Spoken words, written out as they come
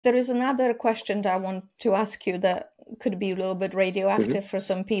There is another question that I want to ask you that could be a little bit radioactive for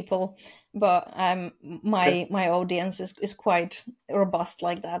some people, but my audience is quite robust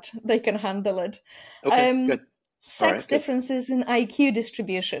like that. They can handle it. Okay, good. All Sex right, good. differences in IQ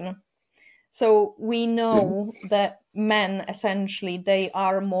distribution. So we know that men, essentially, they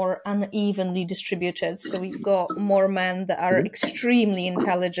are more unevenly distributed. So we've got more men that are extremely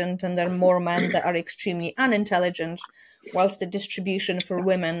intelligent, and there are more men that are extremely unintelligent, whilst the distribution for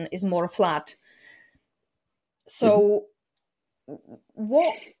women is more flat. So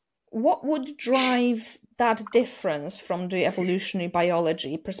what would drive that difference from the evolutionary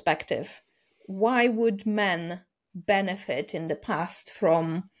biology perspective? Why would men benefit in the past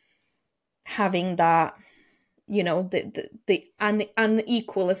from having that, the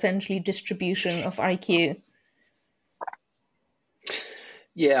unequal, essentially, distribution of IQ?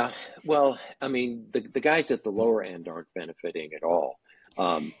 Yeah, well, I mean, the guys at the lower end aren't benefiting at all.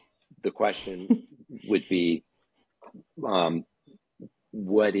 The question would be,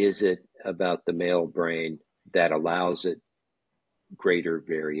 what is it about the male brain that allows it greater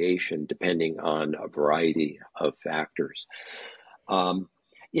variation depending on a variety of factors?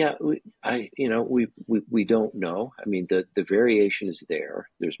 Yeah, we don't know. I mean, the variation is there.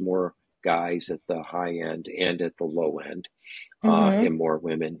 There's more guys at the high end and at the low end, and more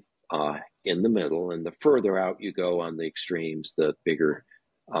women in the middle. And the further out you go on the extremes, the bigger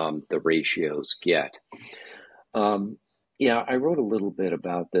the ratios get. Yeah, I wrote a little bit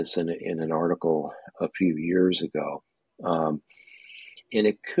about this in an article a few years ago. And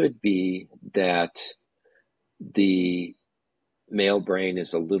it could be that the male brain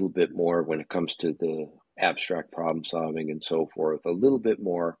is a little bit more, when it comes to the abstract problem solving and so forth, a little bit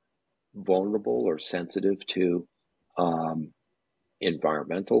more vulnerable or sensitive to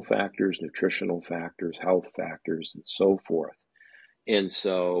environmental factors, nutritional factors, health factors, and so forth. And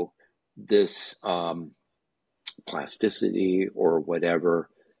so this plasticity or whatever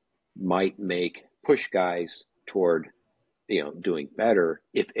might push guys toward, doing better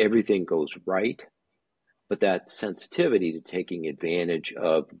if everything goes right. But that sensitivity to taking advantage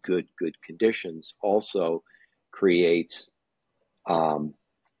of good conditions also creates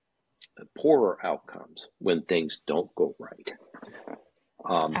poorer outcomes when things don't go right.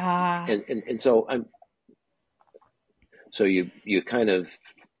 And so you kind of,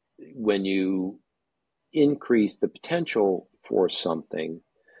 when you increase the potential for something,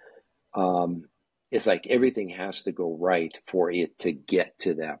 it's like everything has to go right for it to get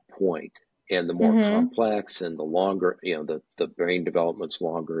to that point. And the more complex and the longer, the brain development's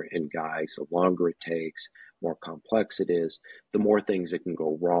longer in guys, the longer it takes, more complex it is, the more things that can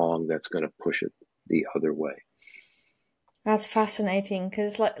go wrong, that's going to push it the other way. That's fascinating,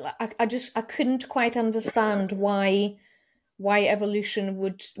 because I couldn't quite understand why evolution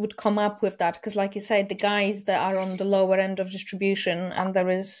would come up with that, because like you said, the guys that are on the lower end of distribution, and there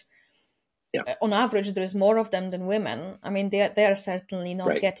is, on average, there is more of them than women. I mean, they are certainly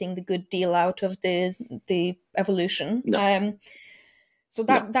not getting the good deal out of the evolution. No. So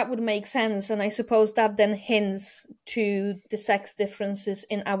that would make sense, and I suppose that then hints to the sex differences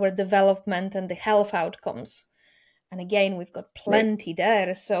in our development and the health outcomes. And again, we've got plenty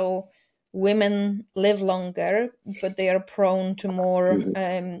there. So women live longer, but they are prone to more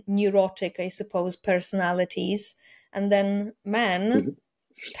neurotic, I suppose, personalities. And then men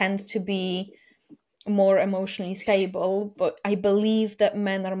tend to be more emotionally stable. But I believe that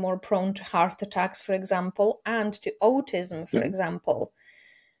men are more prone to heart attacks, for example, and to autism, for example.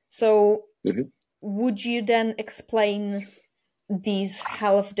 So would you then explain these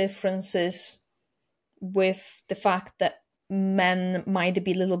health differences with the fact that men might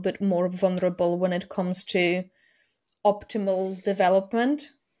be a little bit more vulnerable when it comes to optimal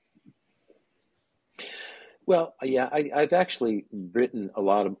development? Well, yeah, I've actually written a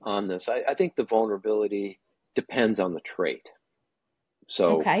lot on this. I think the vulnerability depends on the trait.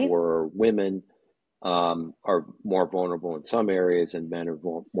 So for women are more vulnerable in some areas, and men are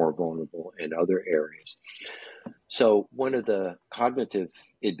more vulnerable in other areas. So one of the cognitive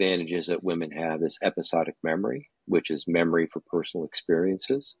advantages that women have is episodic memory, which is memory for personal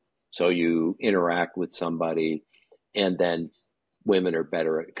experiences. So you interact with somebody, and then women are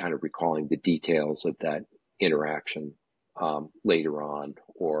better at kind of recalling the details of that interaction later on,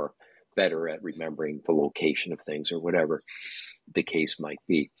 or better at remembering the location of things, or whatever the case might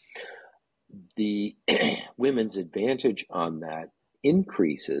be. The women's advantage on that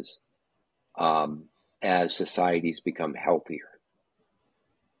increases as societies become healthier.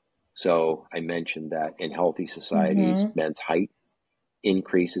 So I mentioned that in healthy societies, men's height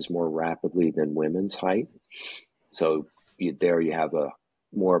increases more rapidly than women's height. So there you have a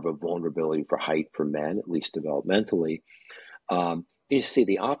more of a vulnerability for height for men, at least developmentally. You see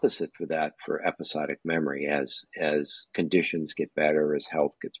the opposite for that for episodic memory. As conditions get better, as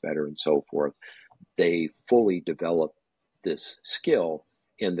health gets better, and so forth, they fully develop this skill,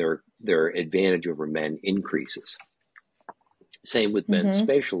 and their advantage over men increases. Same with men's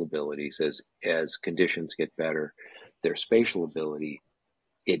spatial abilities. As conditions get better, their spatial ability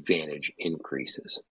advantage increases.